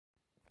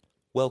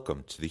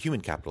Welcome to the Human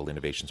Capital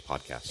Innovations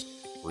Podcast.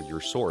 We're your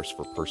source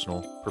for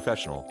personal,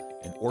 professional,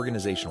 and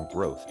organizational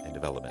growth and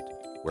development,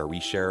 where we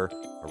share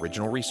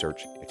original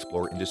research,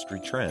 explore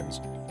industry trends,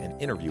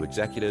 and interview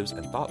executives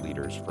and thought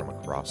leaders from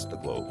across the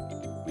globe.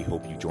 We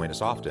hope you join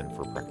us often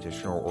for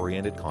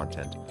practitioner-oriented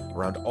content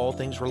around all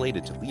things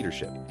related to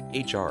leadership,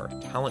 HR,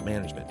 talent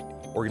management,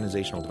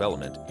 organizational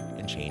development,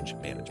 and change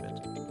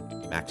management.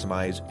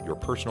 Maximize your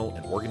personal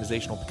and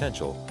organizational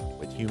potential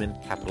with Human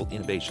Capital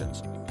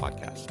Innovations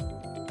Podcast.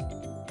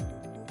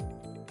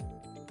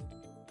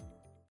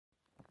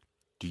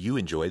 Do you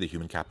enjoy the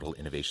Human Capital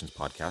Innovations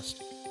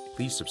Podcast?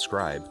 Please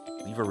subscribe,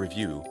 leave a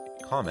review,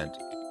 comment,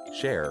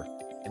 share,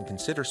 and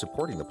consider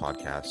supporting the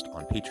podcast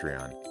on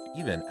Patreon,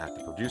 even at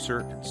the producer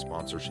and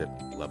sponsorship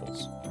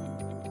levels.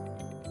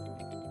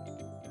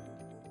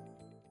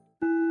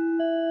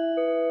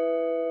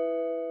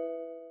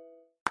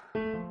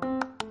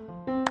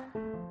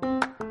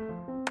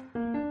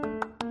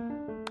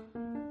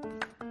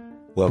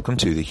 Welcome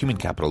to the Human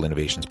Capital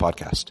Innovations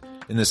Podcast.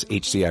 In this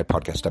HCI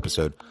podcast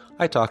episode,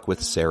 I talk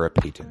with Sarah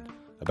Peyton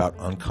about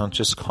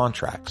unconscious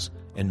contracts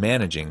and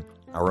managing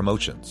our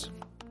emotions.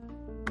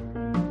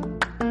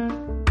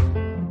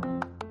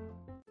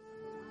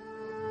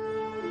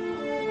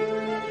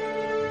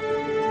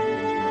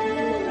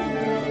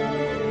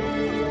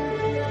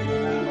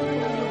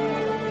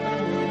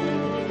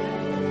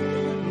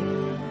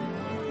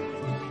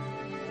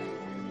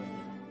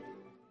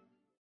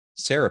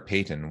 Sarah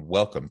Peyton,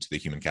 welcome to the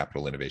Human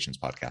Capital Innovations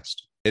Podcast.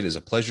 It is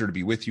a pleasure to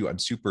be with you. I'm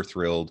super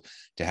thrilled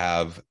to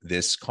have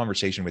this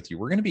conversation with you.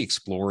 We're going to be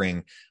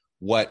exploring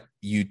what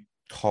you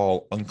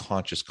call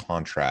unconscious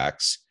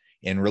contracts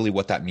and really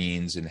what that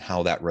means and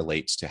how that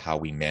relates to how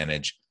we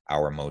manage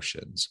our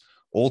emotions.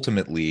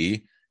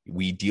 Ultimately,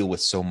 we deal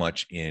with so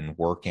much in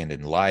work and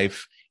in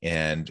life,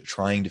 and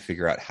trying to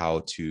figure out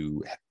how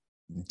to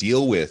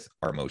deal with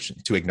our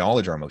emotions, to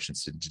acknowledge our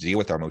emotions, to deal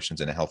with our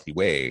emotions in a healthy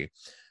way.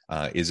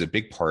 Is a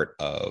big part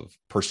of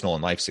personal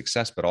and life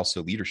success, but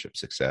also leadership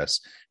success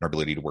and our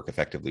ability to work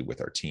effectively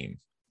with our team.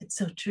 It's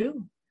so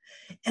true.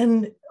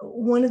 And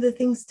one of the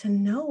things to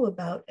know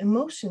about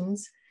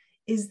emotions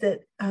is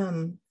that,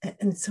 and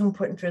it's so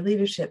important for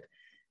leadership,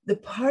 the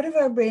part of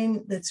our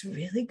brain that's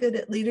really good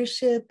at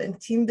leadership and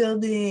team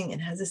building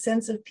and has a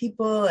sense of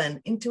people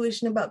and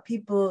intuition about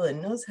people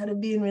and knows how to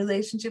be in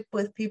relationship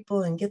with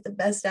people and get the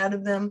best out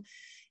of them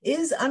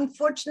is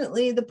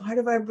unfortunately the part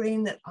of our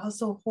brain that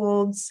also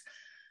holds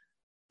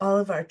all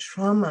of our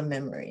trauma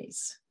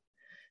memories.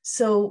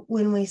 So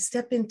when we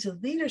step into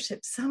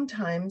leadership,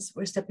 sometimes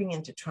we're stepping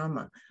into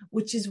trauma,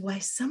 which is why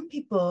some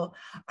people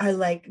are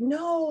like,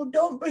 no,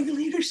 don't bring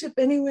leadership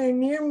anywhere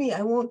near me.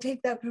 I won't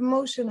take that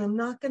promotion. I'm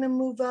not going to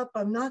move up.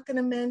 I'm not going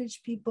to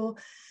manage people.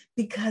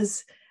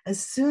 Because as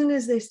soon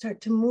as they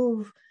start to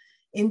move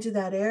into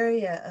that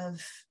area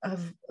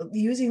of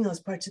using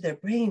those parts of their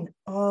brain,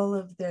 all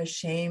of their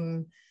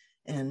shame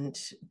and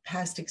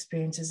past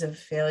experiences of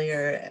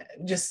failure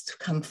just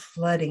come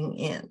flooding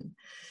in.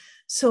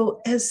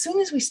 So as soon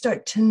as we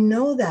start to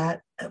know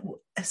that,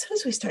 as soon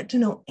as we start to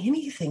know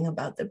anything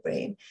about the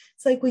brain,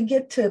 it's like we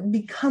get to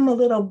become a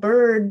little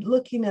bird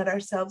looking at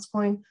ourselves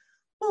going,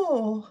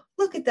 oh,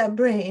 look at that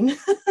brain.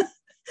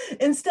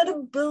 Instead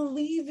of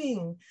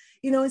believing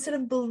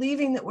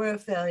that we're a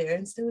failure,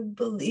 instead of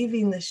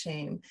believing the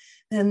shame,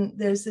 then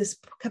there's this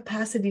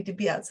capacity to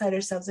be outside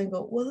ourselves and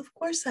go, well, of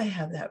course I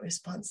have that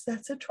response.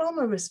 That's a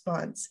trauma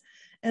response.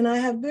 And I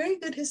have very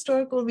good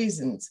historical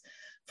reasons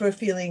for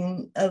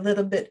feeling a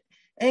little bit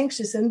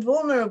anxious and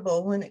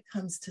vulnerable when it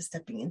comes to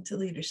stepping into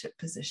leadership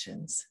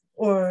positions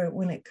or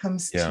when it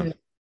comes to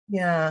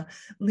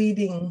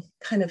leading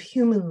kind of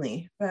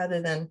humanly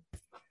rather than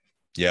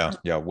Yeah,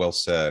 well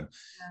said.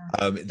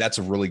 That's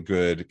a really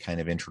good kind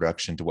of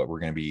introduction to what we're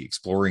going to be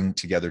exploring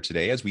together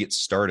today. As we get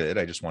started,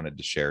 I just wanted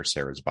to share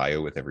Sarah's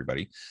bio with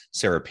everybody.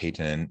 Sarah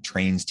Peyton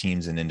trains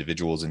teams and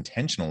individuals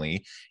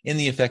intentionally in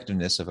the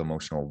effectiveness of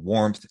emotional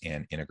warmth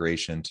and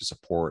integration to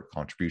support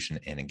contribution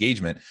and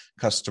engagement,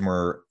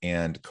 customer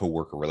and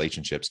coworker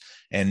relationships,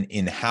 and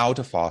in how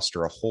to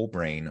foster a whole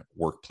brain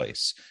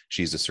workplace.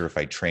 She's a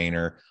certified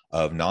trainer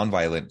of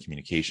nonviolent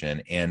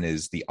communication and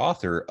is the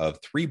author of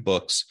 3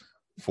 books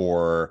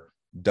for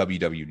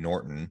W.W.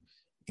 Norton,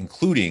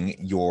 including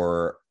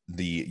your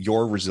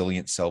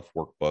Resilient Self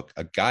Workbook,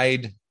 a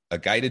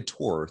guided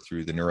tour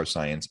through the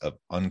neuroscience of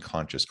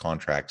unconscious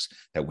contracts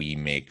that we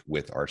make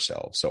with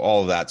ourselves. So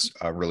all of that's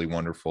really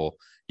wonderful.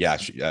 Yeah,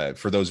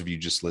 for those of you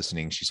just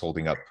listening, she's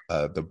holding up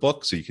the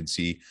book so you can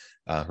see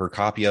her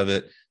copy of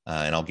it.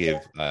 And I'll give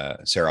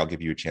Sarah, I'll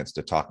give you a chance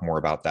to talk more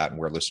about that and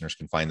where listeners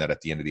can find that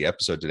at the end of the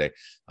episode today.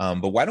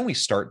 But why don't we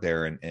start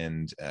there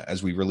and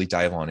as we really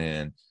dive on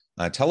in,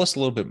 tell us a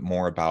little bit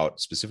more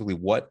about specifically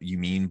what you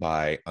mean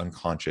by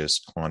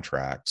unconscious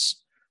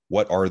contracts.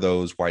 What are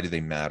those? Why do they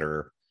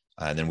matter?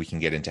 And then we can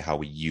get into how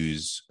we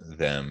use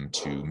them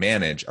to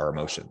manage our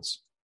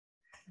emotions.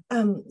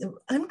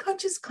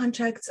 Unconscious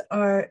contracts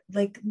are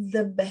like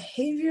the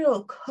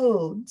behavioral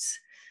codes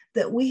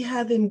that we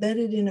have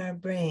embedded in our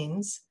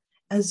brains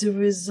as a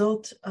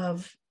result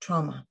of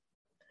trauma.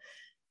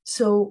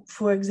 So,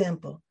 for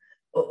example,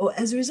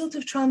 as a result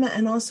of trauma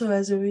and also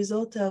as a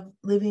result of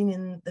living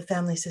in the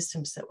family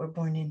systems that we're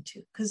born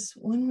into, because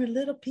when we're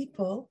little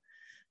people,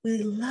 we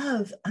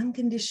love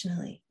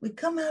unconditionally. We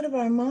come out of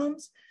our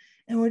moms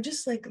and we're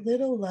just like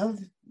little love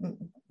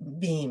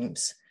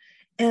beams.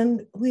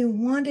 And we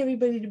want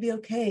everybody to be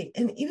okay.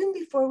 And even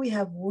before we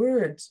have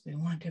words, we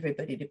want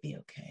everybody to be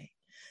okay.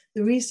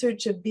 The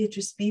research of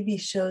Beatrice Beebe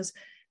shows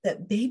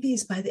that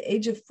babies by the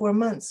age of 4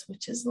 months,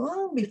 which is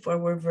long before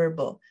we're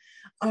verbal,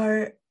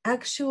 are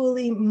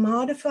actually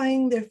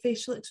modifying their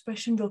facial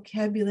expression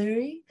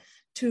vocabulary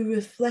to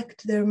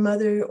reflect their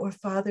mother or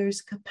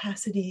father's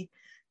capacity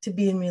to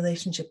be in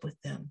relationship with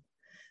them.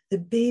 The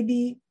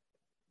baby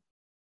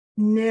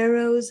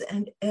narrows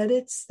and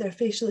edits their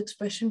facial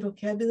expression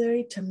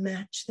vocabulary to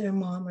match their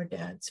mom or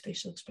dad's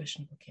facial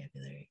expression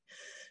vocabulary.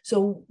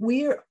 So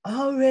we're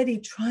already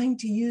trying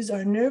to use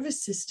our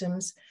nervous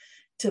systems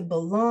to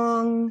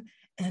belong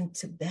and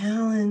to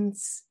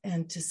balance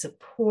and to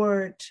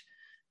support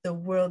the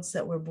worlds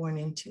that we're born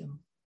into.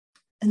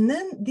 And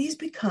then these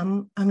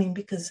become,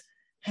 because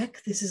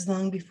heck, this is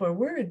long before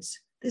words.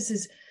 This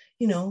is,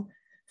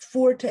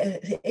 4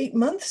 to 8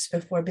 months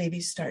before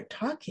babies start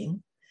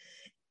talking.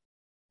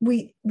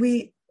 We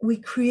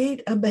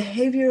create a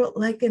behavior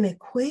like an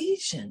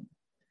equation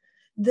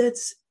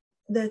that's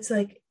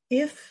like,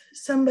 if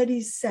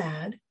somebody's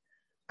sad,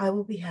 I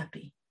will be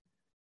happy.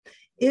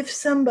 If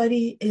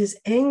somebody is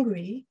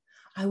angry,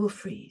 I will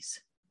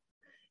freeze.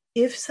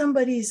 If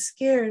somebody is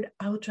scared,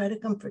 I will try to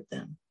comfort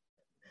them.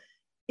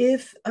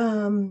 If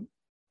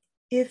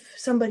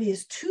somebody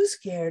is too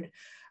scared,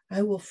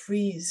 I will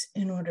freeze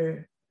in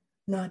order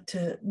not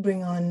to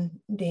bring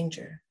on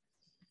danger.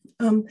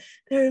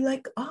 There are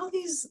like all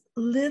these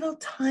little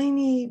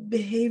tiny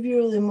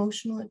behavioral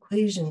emotional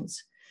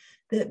equations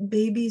that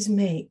babies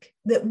make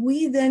that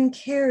we then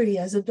carry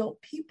as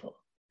adult people.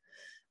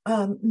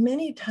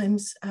 Many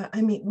times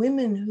I meet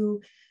women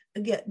who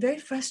get very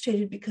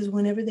frustrated because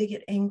whenever they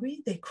get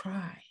angry, they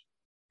cry.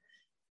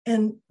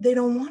 And they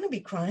don't want to be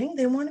crying.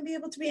 They want to be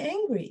able to be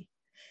angry.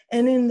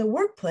 And in the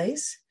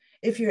workplace,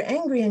 if you're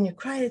angry and you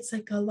cry, it's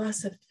like a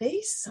loss of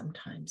face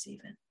sometimes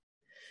even.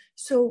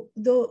 So,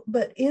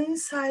 but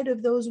inside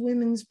of those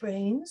women's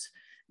brains,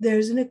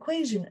 there's an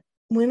equation.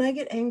 When I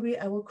get angry,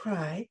 I will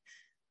cry,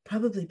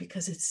 probably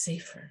because it's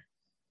safer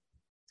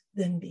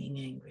than being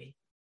angry.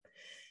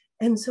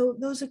 And so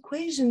those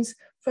equations,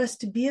 for us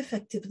to be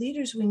effective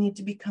leaders, we need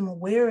to become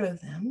aware of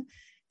them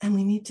and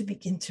we need to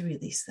begin to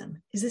release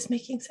them. Is this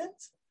making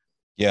sense?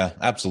 Yeah,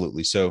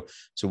 absolutely. So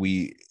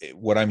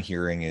what I'm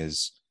hearing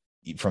is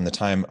from the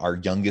time our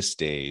youngest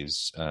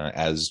days,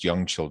 as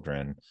young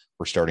children,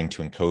 we're starting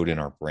to encode in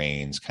our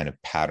brains kind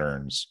of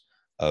patterns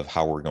of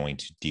how we're going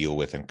to deal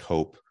with and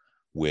cope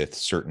with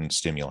certain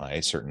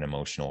stimuli, certain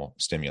emotional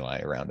stimuli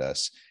around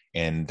us.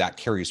 And that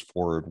carries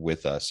forward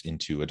with us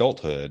into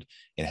adulthood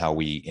and how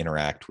we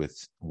interact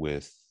with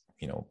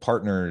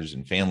partners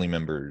and family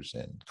members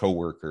and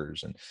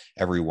coworkers and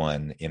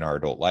everyone in our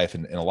adult life.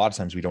 And a lot of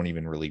times we don't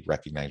even really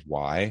recognize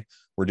why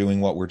we're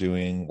doing what we're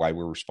doing, why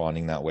we're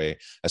responding that way,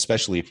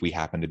 especially if we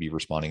happen to be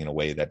responding in a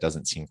way that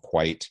doesn't seem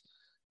quite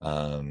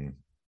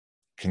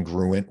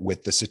congruent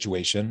with the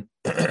situation.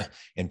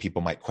 And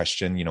people might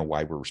question,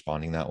 why we're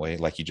responding that way.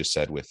 Like you just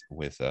said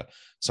with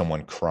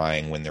someone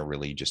crying when they're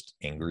really just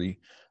angry.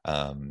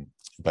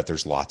 But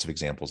there's lots of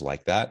examples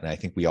like that. And I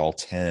think we all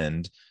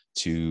tend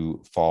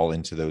to fall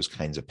into those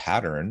kinds of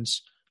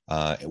patterns.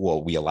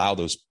 We allow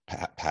those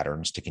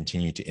patterns to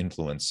continue to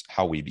influence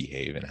how we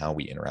behave and how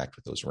we interact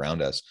with those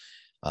around us.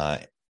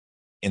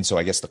 And so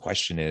I guess the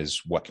question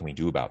is, what can we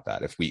do about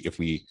that?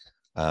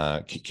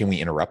 Can we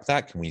interrupt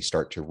that? Can we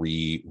start to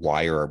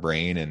rewire our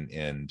brain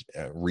and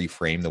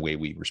reframe the way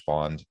we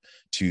respond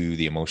to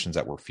the emotions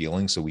that we're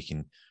feeling so we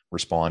can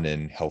respond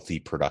in healthy,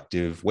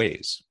 productive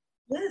ways?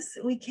 Yes,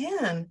 we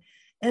can.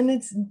 And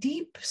it's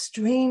deep,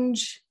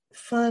 strange,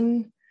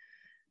 fun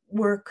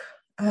work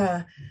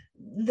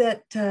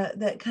that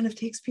kind of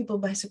takes people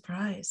by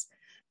surprise.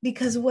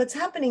 Because what's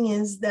happening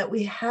is that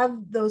we have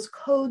those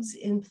codes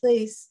in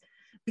place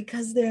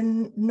because they're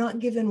not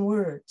given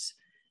words.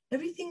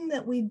 Everything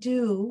that we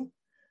do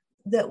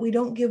that we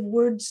don't give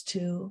words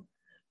to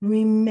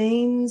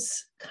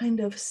remains kind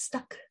of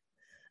stuck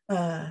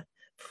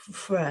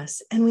for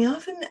us. And we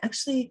often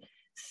actually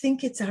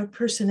think it's our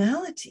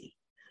personality,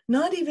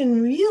 not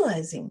even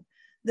realizing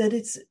that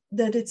it's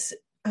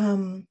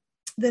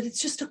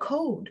just a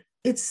code.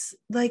 It's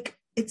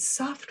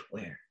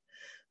software.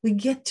 We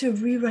get to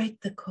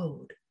rewrite the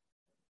code.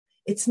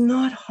 It's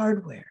not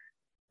hardware.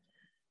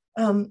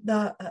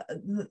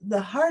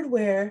 The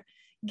hardware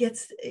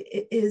is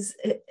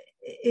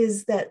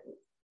that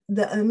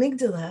the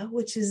amygdala,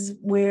 which is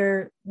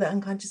where the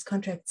unconscious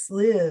contracts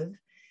live,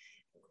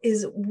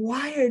 is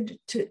wired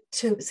to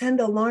send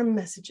alarm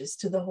messages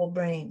to the whole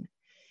brain.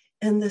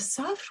 And the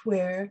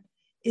software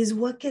is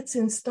what gets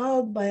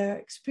installed by our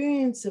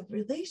experience of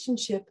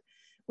relationship,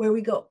 where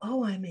we go,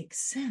 oh, I make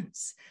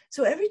sense.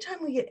 So every time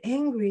we get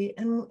angry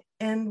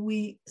and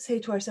we say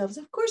to ourselves,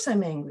 of course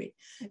I'm angry,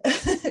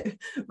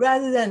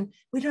 rather than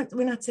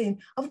we're not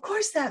saying, of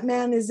course that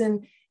man is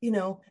in,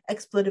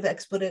 expletive,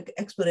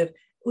 expletive.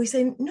 We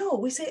say, no,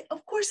 we say,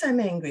 of course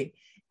I'm angry.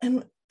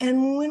 And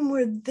when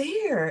we're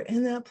there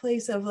in that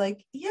place of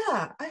like,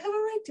 yeah, I have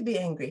a right to be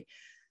angry,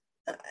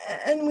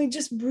 and we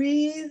just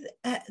breathe,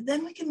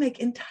 then we can make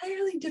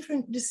entirely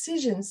different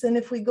decisions than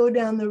if we go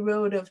down the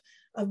road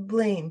of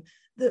blame.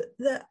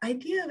 The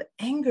idea of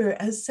anger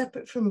as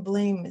separate from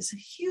blame is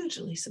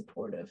hugely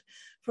supportive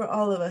for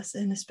all of us,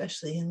 and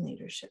especially in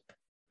leadership.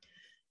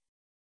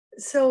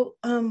 So,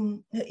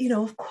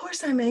 of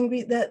course I'm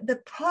angry that the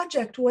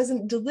project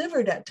wasn't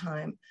delivered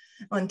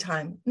on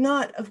time.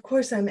 Not, of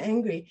course I'm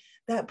angry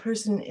that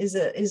person is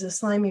a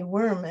slimy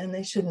worm and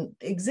they shouldn't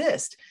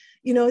exist.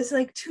 It's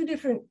like two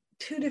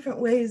different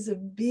ways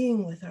of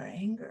being with our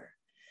anger.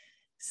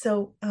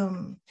 So,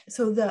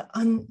 the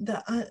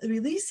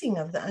releasing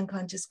of the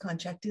unconscious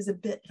contract is a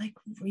bit like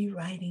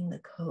rewriting the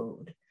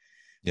code.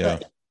 Yeah.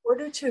 But in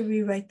order to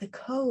rewrite the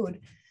code,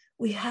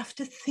 we have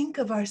to think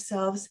of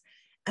ourselves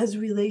as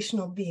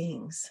relational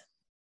beings.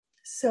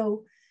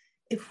 So,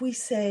 if we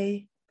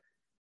say,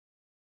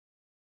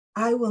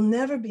 "I will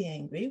never be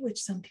angry,"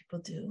 which some people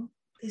do,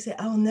 they say,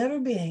 "I will never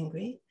be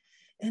angry,"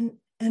 and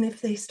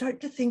if they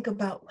start to think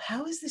about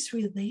how is this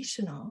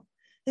relational,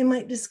 they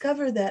might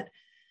discover that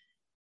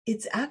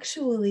it's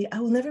actually, I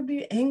will never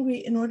be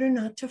angry in order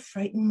not to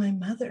frighten my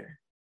mother.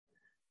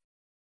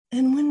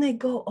 And when they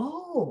go,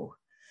 oh,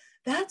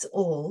 that's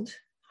old,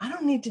 I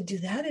don't need to do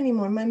that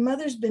anymore. My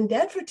mother's been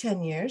dead for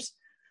 10 years,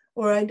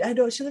 or I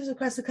don't, she lives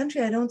across the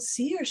country. I don't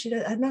see her.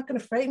 I'm not going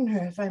to frighten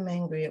her if I'm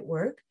angry at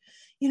work.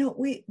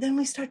 We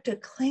start to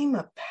claim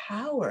a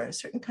power, a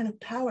certain kind of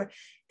power.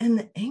 And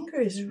the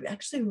anger is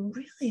actually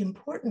really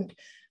important,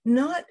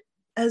 not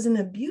as an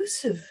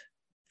abusive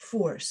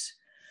force,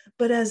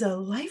 but as a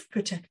life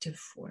protective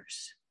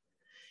force.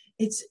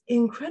 It's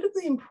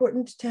incredibly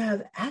important to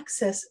have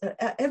access.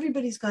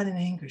 Everybody's got an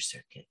anger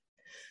circuit.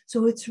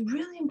 So it's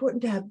really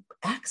important to have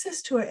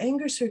access to our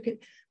anger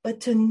circuit, but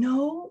to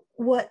know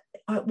what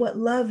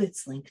love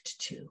it's linked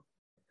to.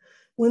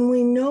 When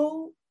we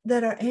know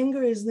that our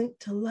anger is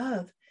linked to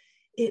love,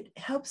 it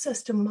helps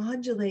us to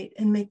modulate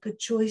and make good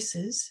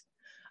choices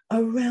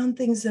around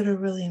things that are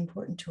really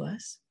important to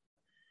us.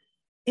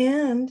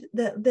 And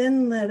that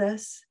then let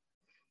us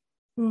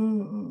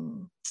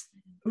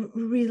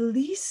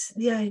release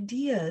the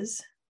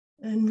ideas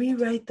and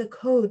rewrite the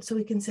code, so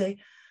we can say,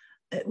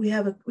 we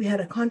had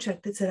a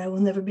contract that said, I will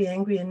never be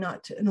angry in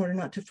order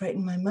not to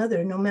frighten my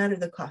mother, no matter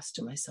the cost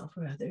to myself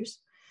or others.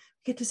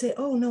 We get to say,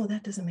 oh no,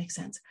 that doesn't make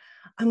sense.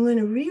 I'm going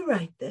to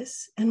rewrite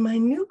this, and my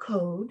new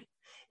code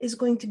is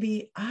going to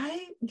be,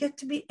 I get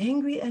to be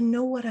angry and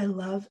know what I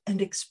love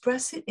and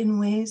express it in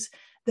ways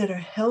that are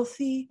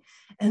healthy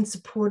and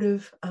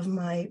supportive of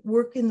my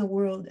work in the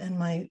world and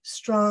my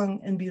strong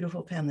and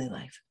beautiful family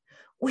life,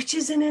 which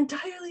is an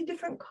entirely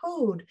different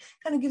code.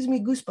 Kind of gives me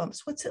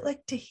goosebumps. What's it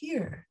like to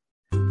hear?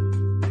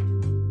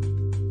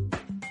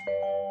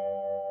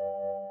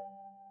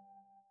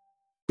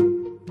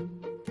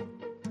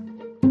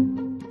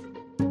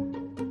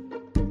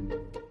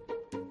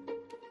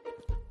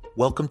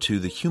 Welcome to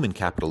the Human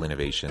Capital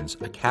Innovations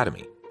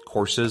Academy.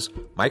 Courses,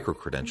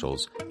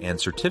 micro-credentials, and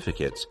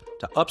certificates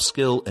to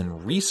upskill and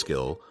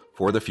reskill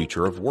for the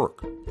future of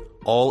work.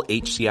 All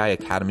HCI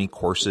Academy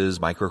courses,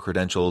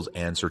 micro-credentials,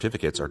 and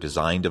certificates are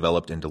designed,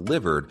 developed, and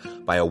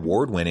delivered by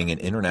award-winning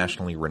and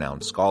internationally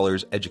renowned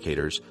scholars,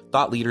 educators,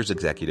 thought leaders,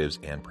 executives,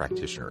 and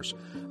practitioners.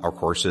 Our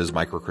courses,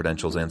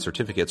 micro-credentials, and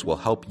certificates will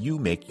help you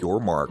make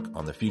your mark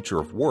on the future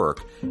of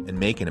work and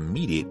make an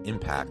immediate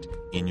impact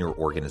in your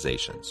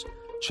organizations.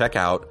 Check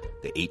out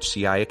the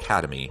HCI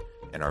Academy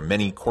and our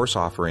many course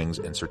offerings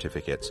and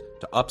certificates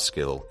to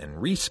upskill and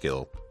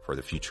reskill for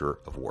the future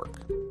of work.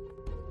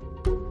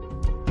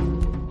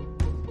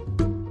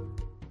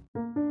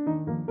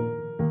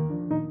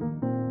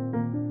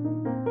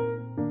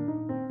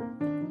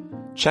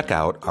 Check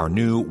out our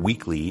new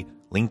weekly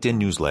LinkedIn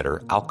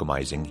newsletter,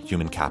 Alchemizing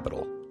Human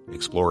Capital,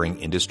 exploring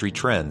industry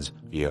trends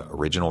via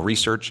original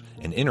research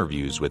and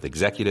interviews with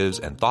executives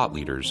and thought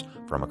leaders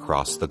from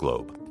across the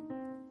globe.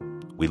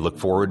 We look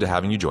forward to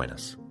having you join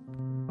us.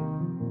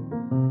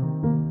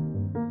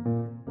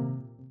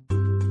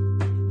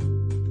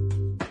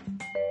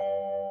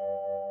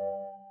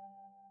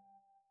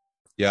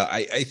 Yeah,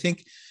 I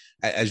think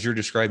as you're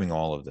describing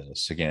all of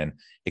this, again,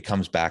 it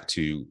comes back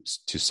to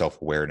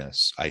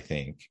self-awareness, I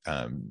think,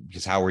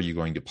 because how are you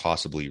going to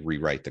possibly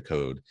rewrite the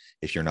code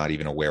if you're not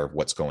even aware of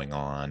what's going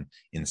on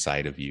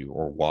inside of you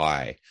or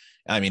why?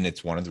 I mean,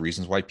 it's one of the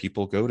reasons why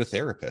people go to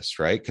therapists,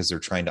 right? Because they're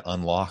trying to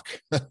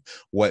unlock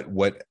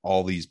what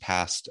all these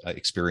past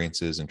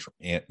experiences and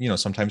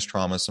sometimes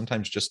trauma,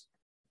 sometimes just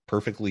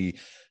perfectly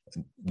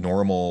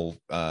normal,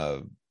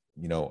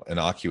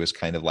 innocuous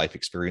kind of life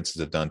experiences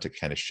have done to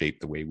kind of shape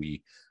the way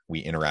we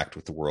interact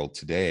with the world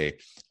today.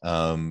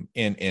 And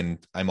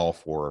I'm all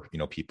for,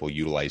 people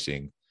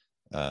utilizing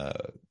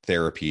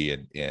therapy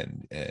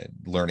and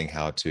learning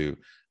how to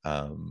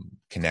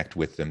connect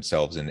with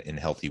themselves in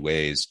healthy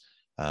ways.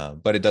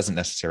 But it doesn't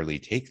necessarily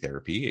take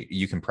therapy.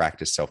 You can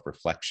practice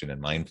self-reflection and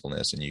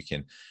mindfulness, and you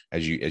can,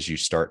 as you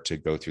start to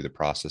go through the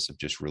process of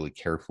just really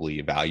carefully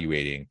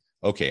evaluating,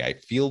 okay, I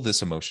feel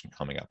this emotion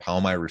coming up. How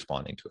am I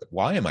responding to it?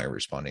 Why am I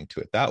responding to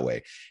it that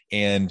way?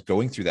 And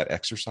going through that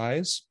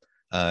exercise,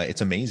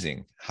 it's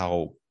amazing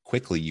how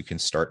quickly you can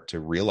start to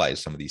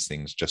realize some of these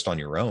things just on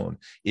your own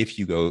if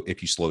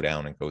you slow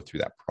down and go through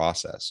that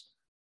process.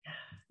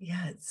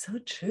 Yeah, it's so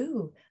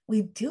true.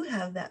 We do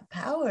have that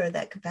power,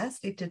 that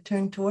capacity to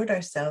turn toward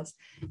ourselves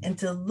and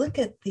to look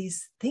at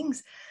these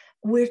things.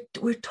 We're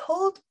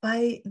told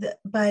by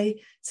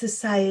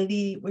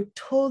society, we're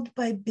told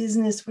by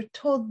business, we're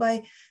told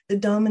by the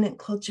dominant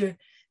culture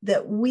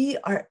that we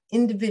are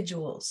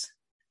individuals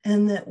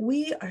and that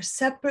we are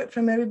separate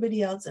from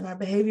everybody else, and our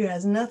behavior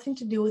has nothing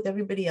to do with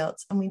everybody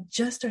else, and we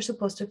just are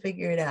supposed to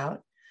figure it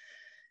out.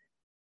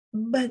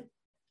 But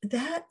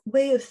that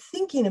way of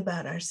thinking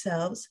about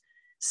ourselves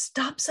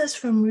stops us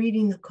from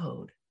reading the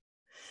code,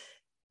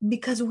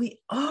 because we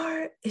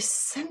are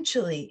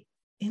essentially,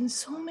 in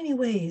so many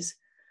ways,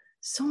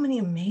 so many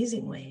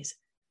amazing ways,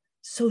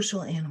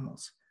 social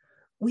animals.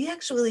 We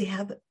actually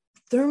have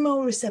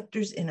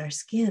thermoreceptors in our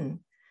skin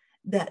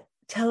that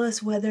tell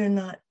us whether or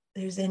not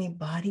there's any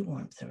body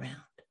warmth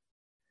around.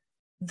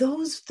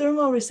 Those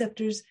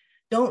thermoreceptors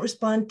don't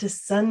respond to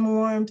sun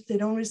warmth. They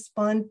don't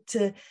respond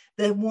to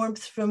the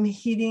warmth from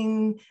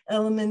heating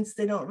elements.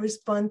 They don't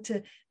respond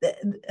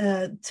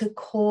to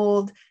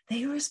cold.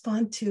 They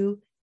respond to,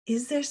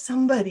 is there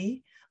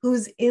somebody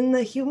who's in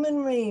the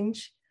human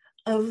range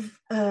of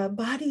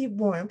body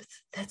warmth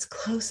that's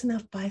close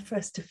enough by for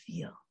us to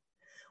feel?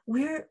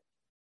 We're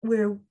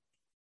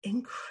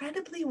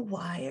incredibly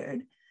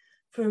wired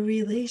for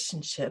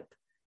relationship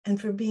and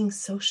for being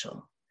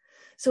social.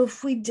 So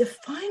if we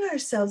define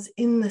ourselves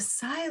in the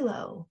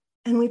silo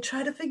and we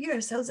try to figure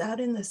ourselves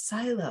out in the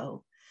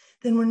silo,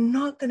 then we're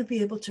not going to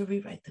be able to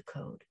rewrite the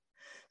code,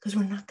 because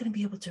we're not going to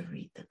be able to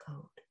read the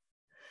code.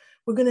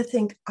 We're going to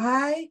think,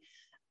 I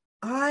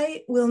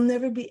will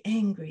never be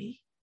angry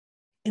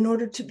in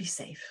order to be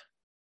safe.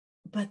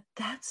 But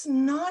that's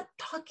not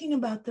talking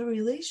about the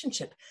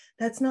relationship.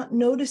 That's not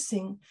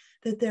noticing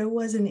that there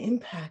was an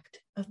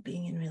impact of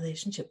being in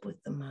relationship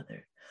with the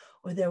mother,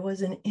 or there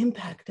was an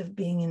impact of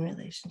being in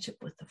relationship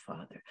with the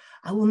father.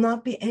 I will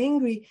not be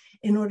angry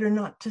in order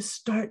not to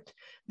start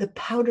the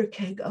powder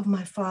keg of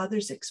my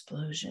father's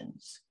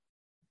explosions.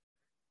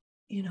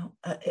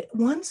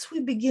 Once we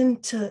begin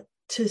to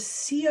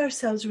see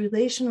ourselves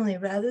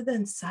relationally rather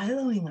than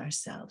siloing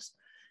ourselves,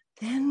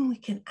 then we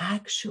can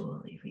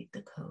actually read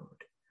the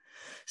code.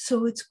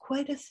 So it's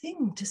quite a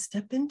thing to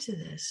step into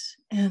this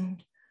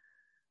and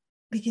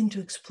begin to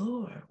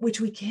explore, which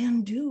we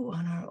can do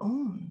on our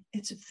own.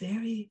 It's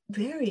very,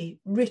 very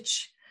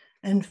rich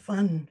and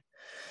fun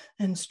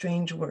and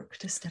strange work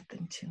to step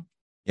into.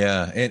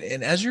 Yeah.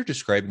 And as you're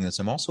describing this,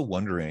 I'm also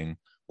wondering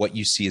what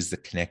you see as the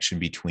connection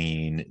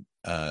between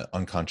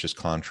unconscious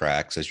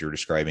contracts, as you're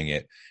describing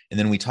it. And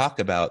then we talk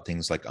about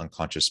things like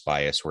unconscious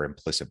bias or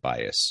implicit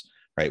bias,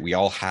 right? We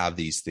all have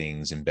these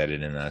things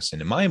embedded in us.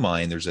 And in my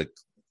mind, there's a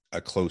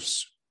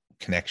close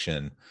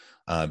connection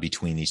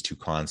between these two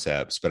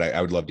concepts, but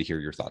I would love to hear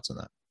your thoughts on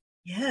that.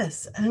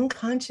 Yes,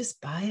 unconscious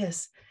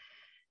bias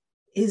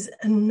is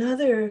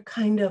another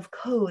kind of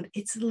code.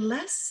 It's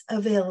less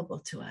available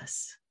to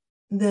us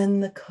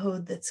than the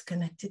code that's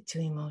connected to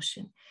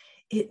emotion.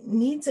 It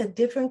needs a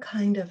different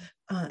kind of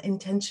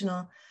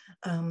intentional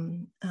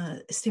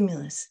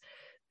stimulus.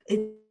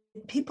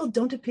 People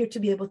don't appear to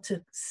be able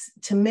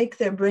to make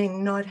their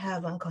brain not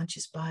have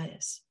unconscious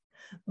bias.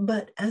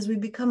 But as we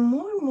become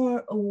more and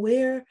more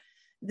aware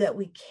that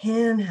we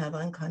can have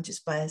unconscious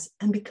bias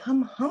and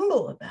become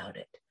humble about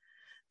it,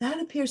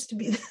 that appears to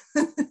be,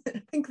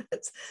 I think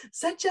that's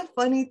such a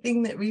funny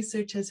thing that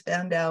research has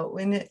found out,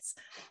 when it's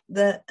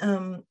the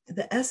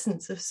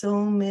essence of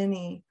so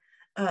many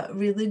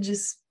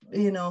religious,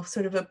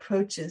 sort of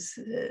approaches,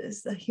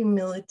 is the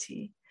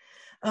humility.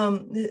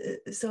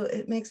 So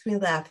it makes me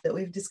laugh that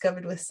we've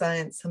discovered with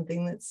science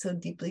something that's so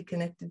deeply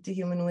connected to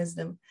human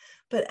wisdom.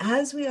 But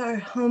as we are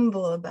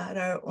humble about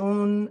our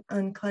own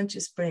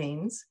unconscious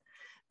brains,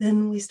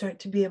 then we start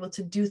to be able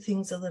to do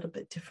things a little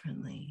bit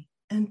differently,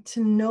 and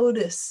to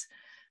notice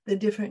the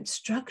different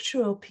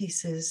structural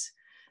pieces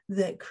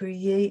that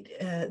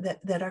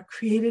that are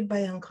created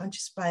by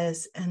unconscious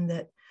bias, and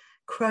that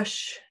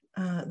crush,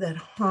 that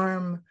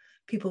harm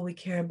people we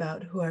care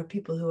about, who are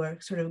people who are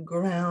sort of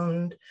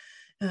ground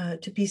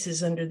to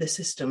pieces under the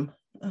system.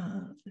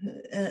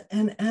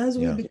 And as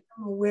we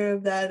become aware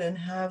of that and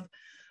have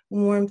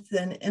warmth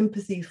and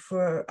empathy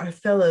for our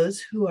fellows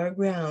who are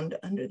ground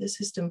under the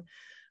system,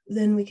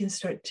 then we can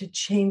start to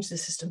change the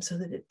system so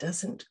that it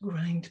doesn't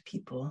grind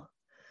people.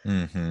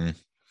 Mm-hmm.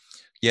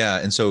 Yeah.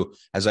 And so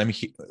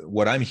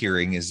what I'm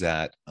hearing is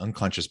that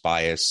unconscious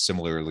bias,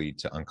 similarly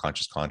to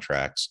unconscious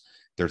contracts,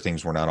 there are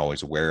things we're not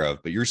always aware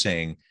of, but you're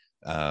saying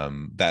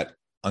that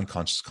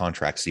unconscious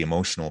contracts, the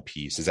emotional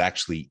piece, is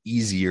actually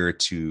easier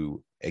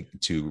to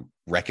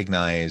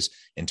recognize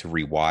and to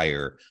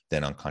rewire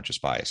than unconscious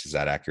bias. Is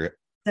that accurate?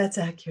 That's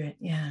accurate.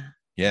 Yeah.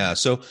 Yeah.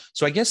 So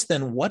I guess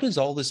then what does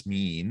all this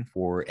mean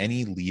for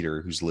any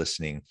leader who's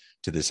listening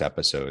to this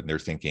episode? And they're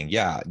thinking,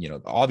 yeah,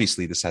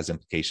 obviously this has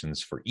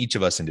implications for each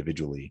of us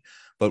individually,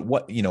 but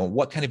what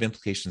kind of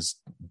implications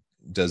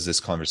does this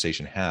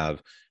conversation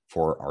have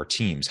for our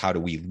teams? How do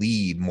we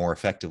lead more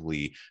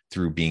effectively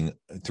through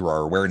our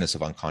awareness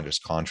of unconscious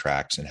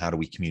contracts, and how do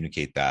we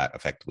communicate that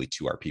effectively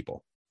to our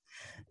people?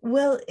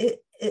 Well,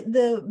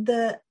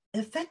 the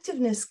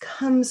effectiveness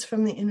comes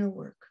from the inner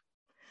work.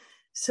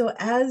 So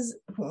as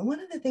one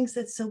of the things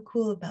that's so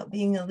cool about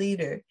being a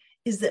leader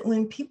is that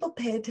when people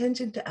pay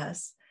attention to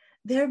us,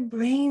 their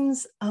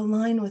brains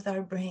align with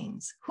our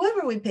brains,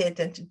 whoever we pay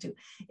attention to.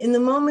 In the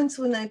moments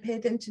when I pay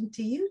attention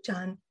to you,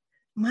 John,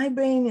 my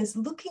brain is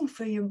looking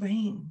for your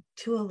brain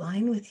to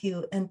align with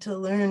you and to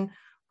learn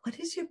what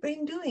is your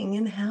brain doing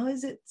and how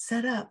is it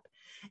set up.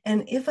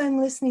 And if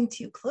I'm listening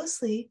to you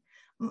closely,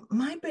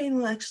 my brain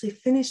will actually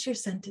finish your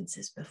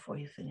sentences before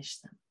you finish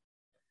them.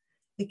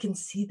 We can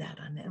see that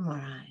on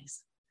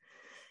MRIs.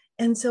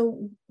 And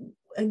so,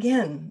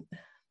 again,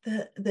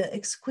 the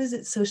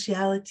exquisite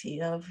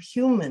sociality of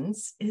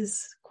humans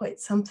is quite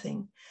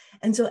something.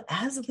 And so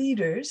as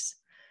leaders,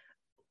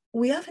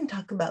 we often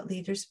talk about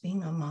leaders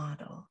being a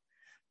model,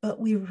 but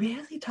we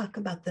rarely talk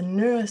about the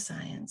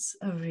neuroscience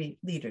of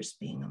leaders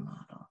being a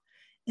model,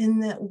 in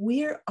that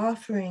we're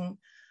offering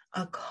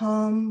a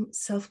calm,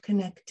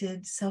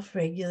 self-connected,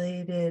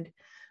 self-regulated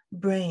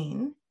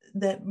brain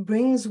that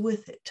brings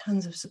with it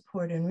tons of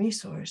support and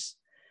resource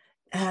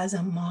as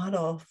a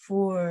model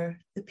for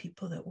the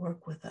people that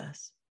work with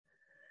us.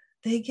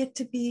 They get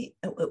to be,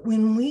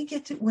 when we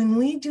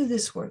do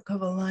this work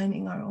of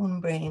aligning our own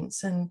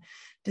brains and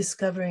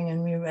discovering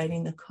and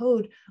rewriting the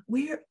code,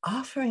 we're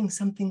offering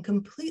something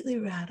completely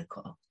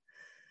radical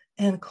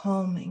and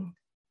calming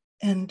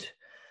and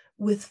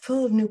with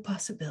full of new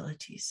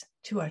possibilities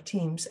to our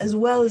teams, as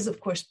well as,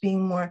 of course,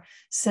 being more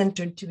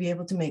centered to be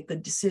able to make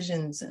good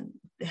decisions and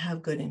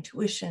have good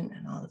intuition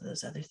and all of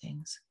those other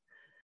things.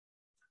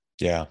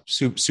 Yeah,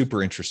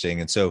 super interesting.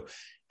 And so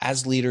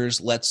as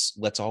leaders,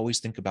 let's always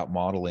think about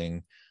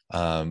modeling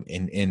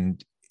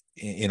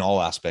in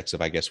all aspects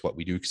of, I guess, what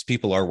we do, because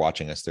people are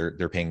watching us.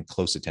 They're paying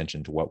close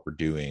attention to what we're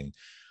doing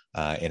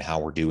and how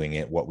we're doing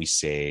it, what we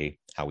say,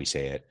 how we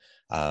say it.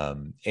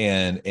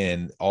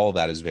 And all of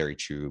that is very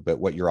true. But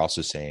what you're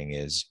also saying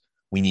is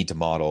we need to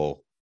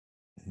model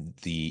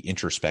the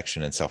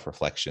introspection and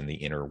self-reflection, the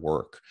inner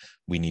work.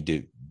 We need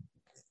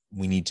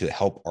to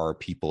help our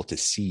people to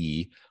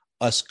see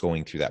us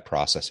going through that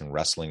process and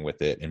wrestling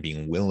with it and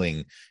being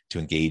willing to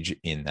engage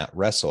in that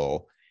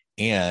wrestle,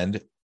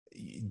 and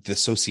the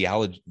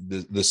sociology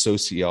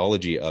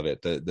of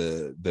it,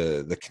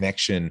 the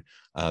connection,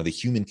 the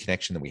human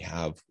connection that we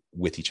have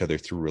with each other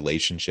through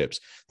relationships,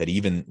 that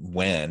even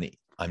when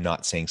I'm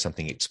not saying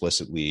something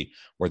explicitly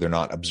or they're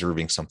not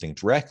observing something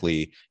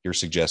directly, you're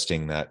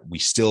suggesting that we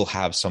still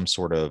have some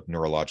sort of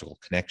neurological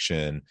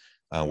connection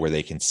where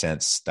they can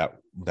sense that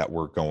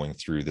we're going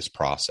through this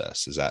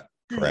process. Is that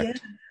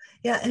correct?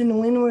 Yeah. And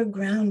when we're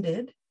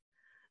grounded,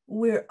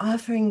 we're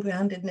offering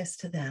groundedness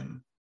to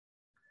them.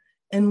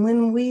 And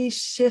when we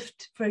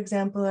shift, for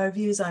example, our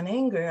views on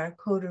anger, our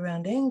code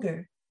around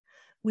anger,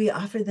 we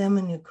offer them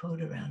a new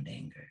code around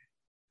anger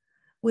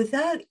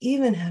without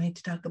even having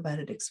to talk about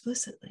it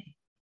explicitly.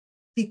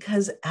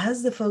 Because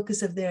as the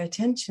focus of their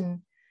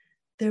attention,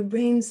 their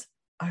brains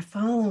are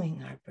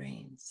following our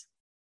brains.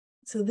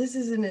 So this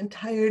is an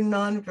entire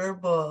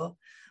nonverbal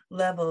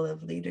level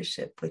of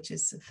leadership, which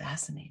is a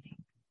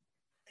fascinating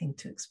thing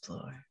to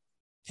explore.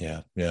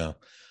 Yeah.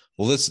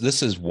 Well,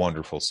 this is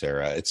wonderful,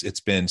 Sarah. It's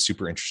been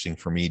super interesting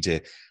for me to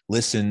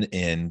listen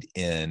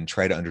and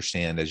try to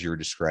understand as you're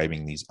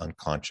describing these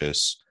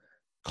unconscious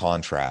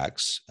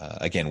contracts.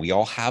 Again, we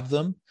all have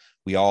them.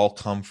 We all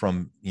come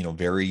from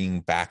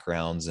varying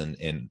backgrounds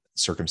and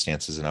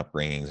circumstances and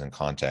upbringings and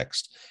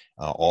context,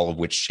 all of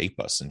which shape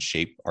us and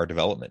shape our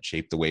development,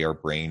 shape the way our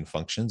brain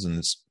functions, and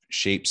this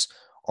shapes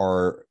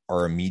our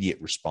immediate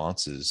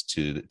responses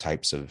to the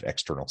types of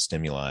external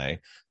stimuli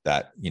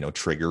that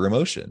trigger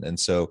emotion. And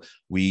so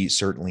we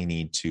certainly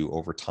need to,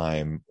 over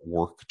time,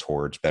 work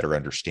towards better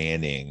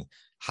understanding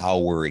how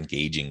we're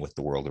engaging with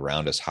the world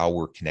around us, how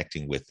we're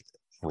connecting with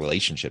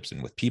relationships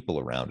and with people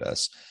around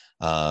us,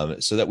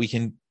 so that we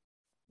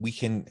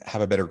can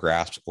have a better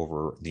grasp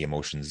over the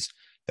emotions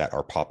that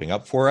are popping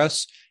up for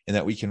us, and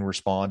that we can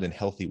respond in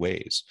healthy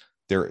ways.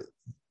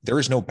 There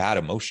is no bad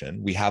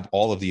emotion. We have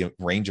all of the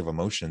range of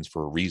emotions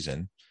for a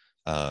reason.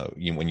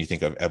 When you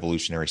think of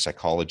evolutionary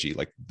psychology,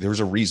 like there's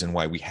a reason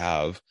why we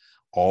have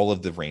all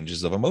of the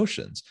ranges of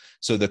emotions.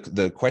 So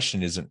the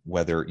question isn't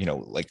whether,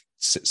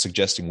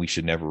 suggesting we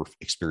should never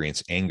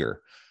experience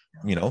anger.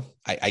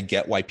 I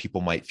get why people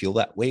might feel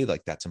that way,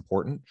 like that's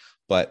important,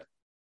 but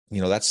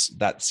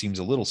that seems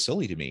a little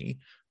silly to me.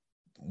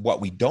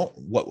 What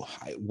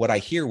I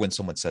hear when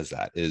someone says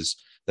that is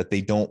that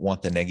they don't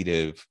want the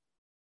negative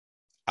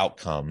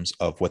outcomes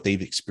of what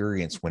they've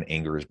experienced when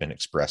anger has been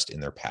expressed in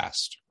their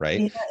past,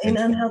 right? Yeah, in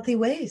unhealthy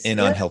ways. In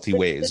Yeah. unhealthy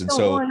ways. They And don't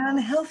so want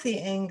unhealthy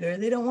anger.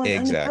 They don't want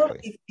exactly.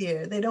 unhealthy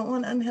fear. They don't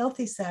want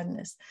unhealthy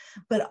sadness.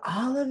 But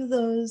all of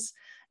those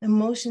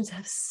emotions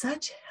have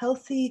such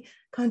healthy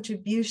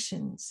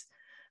contributions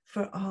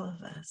for all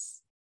of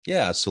us.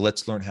 Yeah. So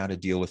let's learn how to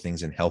deal with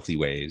things in healthy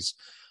ways.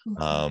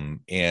 And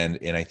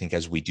I think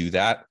as we do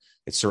that,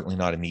 it's certainly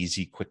not an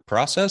easy, quick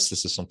process.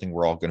 This is something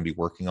we're all going to be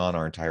working on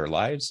our entire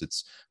lives.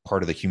 It's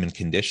part of the human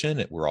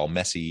condition. We're all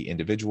messy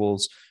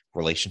individuals.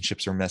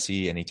 Relationships are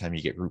messy. Anytime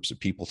you get groups of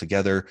people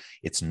together,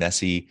 it's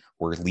messy.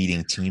 We're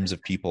leading teams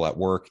of people at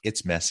work.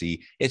 It's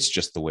messy. It's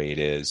just the way it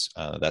is.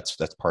 That's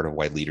part of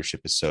why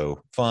leadership is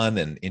so fun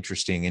and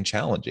interesting and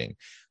challenging.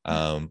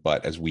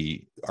 But as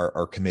we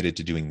are committed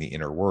to doing the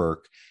inner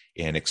work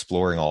and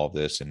exploring all of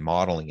this and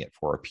modeling it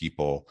for our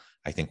people,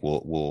 I think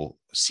we'll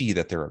see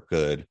that there are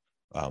good,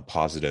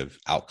 positive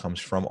outcomes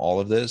from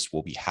all of this.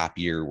 We'll be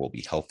happier, we'll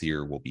be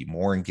healthier, we'll be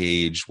more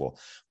engaged,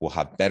 we'll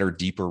have better,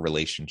 deeper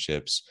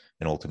relationships.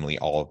 And ultimately,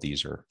 all of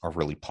these are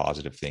really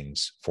positive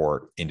things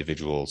for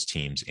individuals,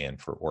 teams,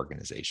 and for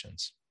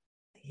organizations.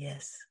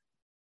 Yes.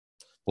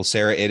 Well,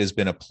 Sarah, it has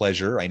been a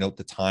pleasure. I note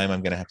the time.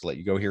 I'm going to have to let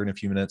you go here in a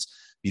few minutes.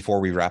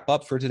 Before we wrap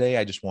up for today,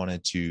 I just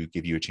wanted to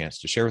give you a chance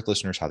to share with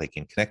listeners how they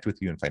can connect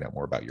with you and find out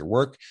more about your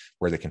work,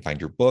 where they can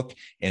find your book,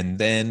 and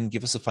then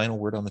give us a final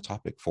word on the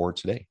topic for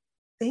today.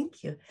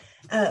 Thank you.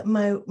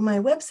 My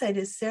website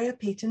is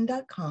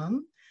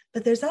sarahpeyton.com,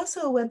 but there's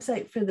also a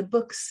website for the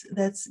books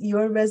that's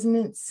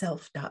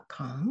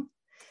yourresonantself.com.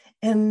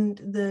 And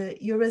the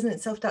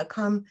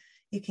yourresonantself.com,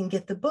 you can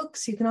get the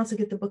books. You can also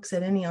get the books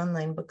at any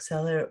online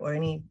bookseller or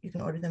you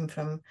can order them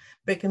from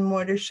brick and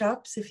mortar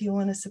shops if you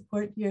want to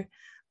support your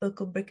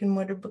local brick and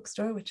mortar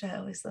bookstore, which I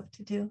always love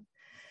to do.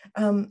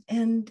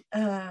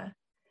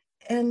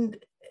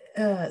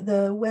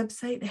 The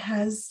website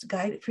has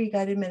free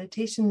guided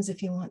meditations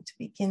if you want to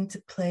begin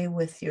to play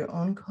with your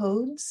own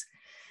codes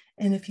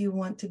and if you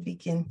want to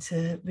begin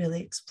to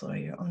really explore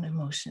your own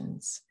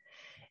emotions.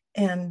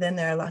 And then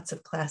there are lots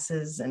of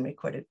classes and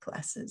recorded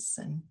classes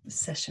and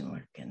session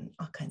work and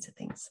all kinds of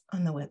things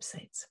on the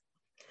websites.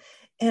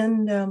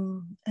 And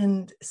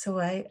so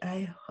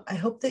I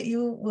hope that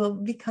you will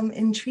become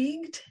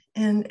intrigued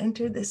and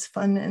enter this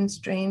fun and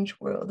strange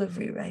world of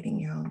rewriting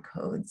your own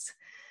codes.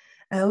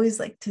 I always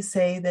like to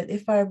say that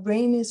if our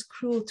brain is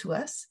cruel to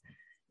us,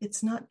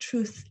 it's not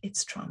truth,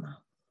 it's trauma.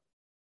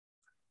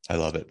 I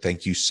love it.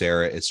 Thank you,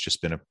 Sarah. It's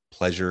just been a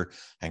pleasure.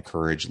 I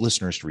encourage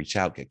listeners to reach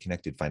out, get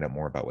connected, find out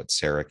more about what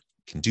Sarah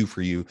can do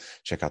for you.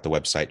 Check out the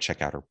website,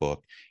 check out her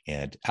book.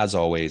 And as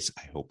always,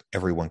 I hope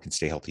everyone can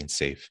stay healthy and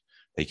safe,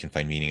 that you can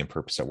find meaning and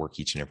purpose at work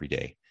each and every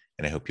day.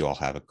 And I hope you all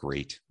have a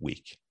great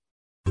week.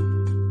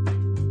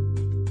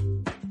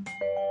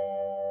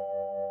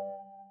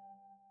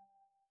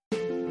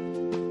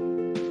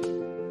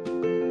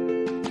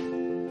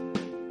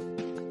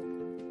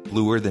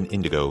 Bluer Than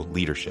Indigo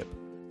Leadership,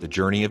 the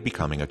journey of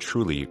becoming a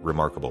truly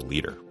remarkable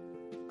leader.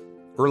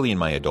 Early in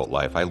my adult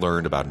life, I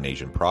learned about an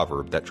Asian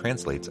proverb that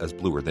translates as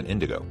bluer than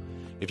indigo.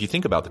 If you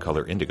think about the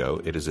color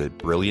indigo, it is a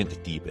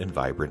brilliant, deep, and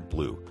vibrant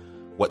blue,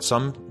 what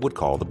some would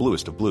call the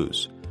bluest of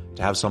blues.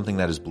 To have something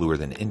that is bluer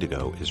than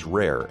indigo is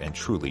rare and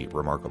truly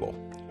remarkable.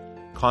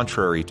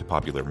 Contrary to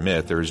popular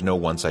myth, there is no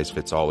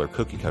one-size-fits-all or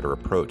cookie-cutter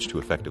approach to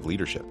effective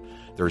leadership.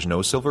 There is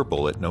no silver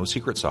bullet, no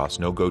secret sauce,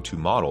 no go-to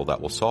model that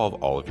will solve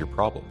all of your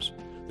problems.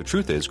 The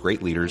truth is,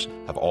 great leaders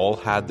have all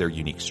had their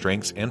unique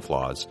strengths and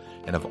flaws,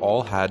 and have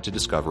all had to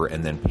discover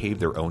and then pave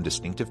their own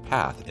distinctive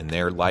path in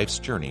their life's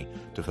journey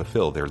to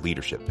fulfill their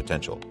leadership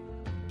potential.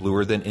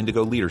 Bluer Than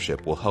Indigo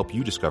Leadership will help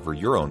you discover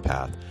your own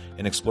path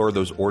and explore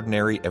those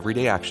ordinary,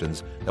 everyday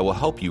actions that will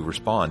help you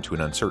respond to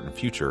an uncertain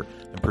future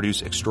and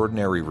produce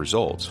extraordinary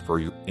results for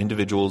your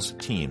individuals,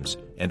 teams,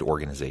 and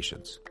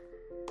organizations.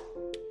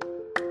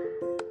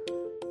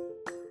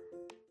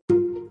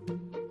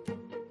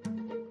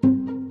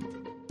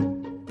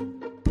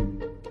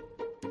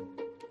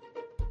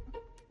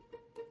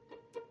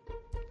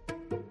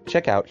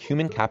 Check out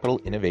Human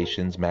Capital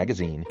Innovations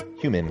magazine,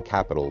 Human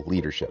Capital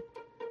Leadership.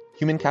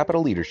 Human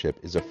Capital Leadership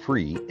is a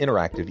free,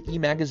 interactive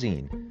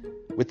e-magazine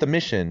with the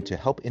mission to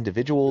help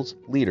individuals,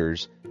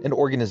 leaders, and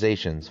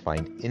organizations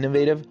find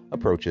innovative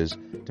approaches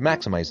to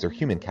maximize their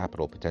human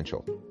capital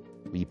potential.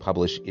 We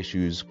publish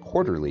issues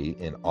quarterly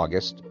in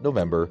August,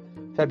 November,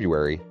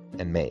 February,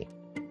 and May.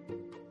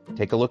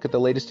 Take a look at the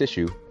latest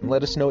issue and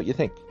let us know what you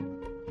think.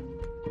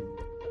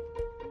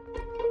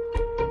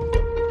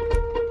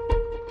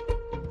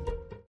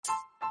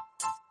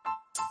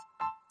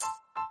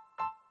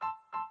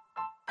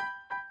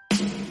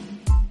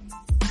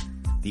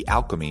 The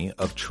alchemy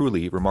of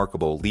truly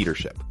remarkable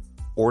leadership.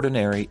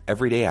 Ordinary,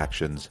 everyday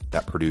actions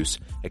that produce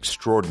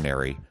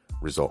extraordinary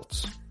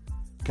results.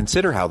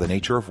 Consider how the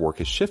nature of work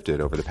has shifted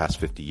over the past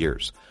 50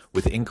 years.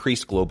 With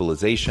increased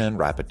globalization,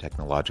 rapid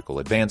technological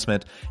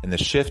advancement, and the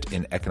shift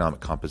in economic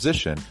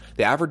composition,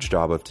 the average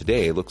job of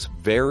today looks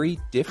very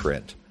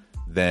different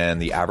than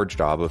the average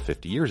job of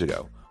 50 years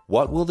ago.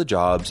 What will the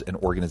jobs and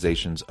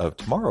organizations of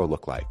tomorrow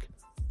look like?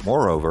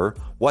 Moreover,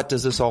 what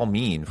does this all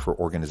mean for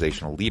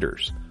organizational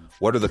leaders?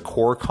 What are the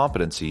core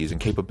competencies and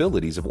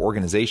capabilities of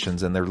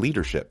organizations and their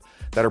leadership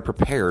that are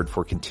prepared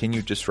for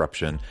continued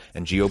disruption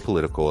and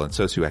geopolitical and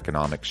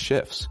socioeconomic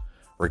shifts?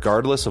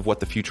 Regardless of what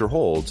the future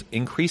holds,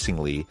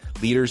 increasingly,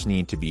 leaders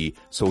need to be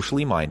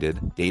socially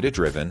minded,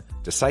 data-driven,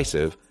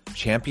 decisive,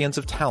 champions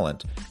of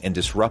talent, and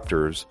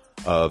disruptors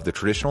of the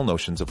traditional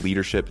notions of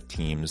leadership,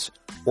 teams,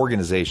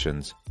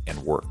 organizations, and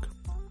work.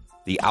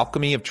 The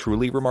alchemy of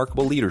truly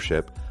remarkable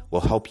leadership will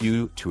help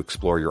you to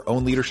explore your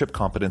own leadership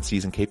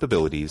competencies and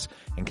capabilities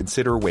and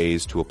consider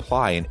ways to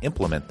apply and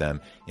implement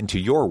them into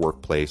your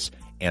workplace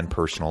and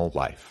personal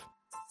life.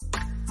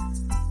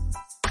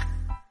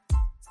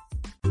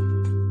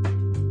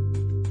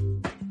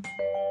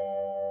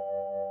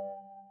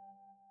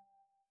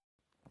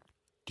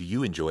 Do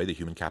you enjoy the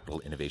Human Capital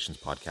Innovations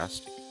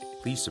podcast?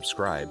 Please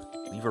subscribe,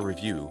 leave a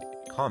review,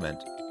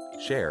 comment,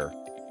 share,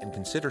 and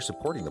consider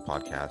supporting the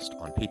podcast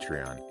on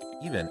Patreon,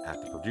 even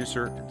at the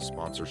producer and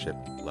sponsorship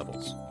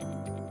levels.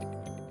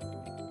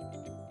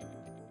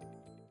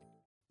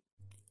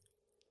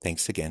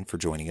 Thanks again for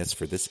joining us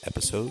for this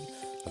episode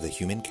of the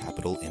Human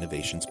Capital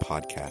Innovations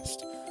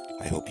podcast.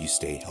 I hope you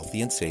stay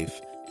healthy and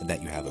safe and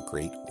that you have a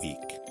great week.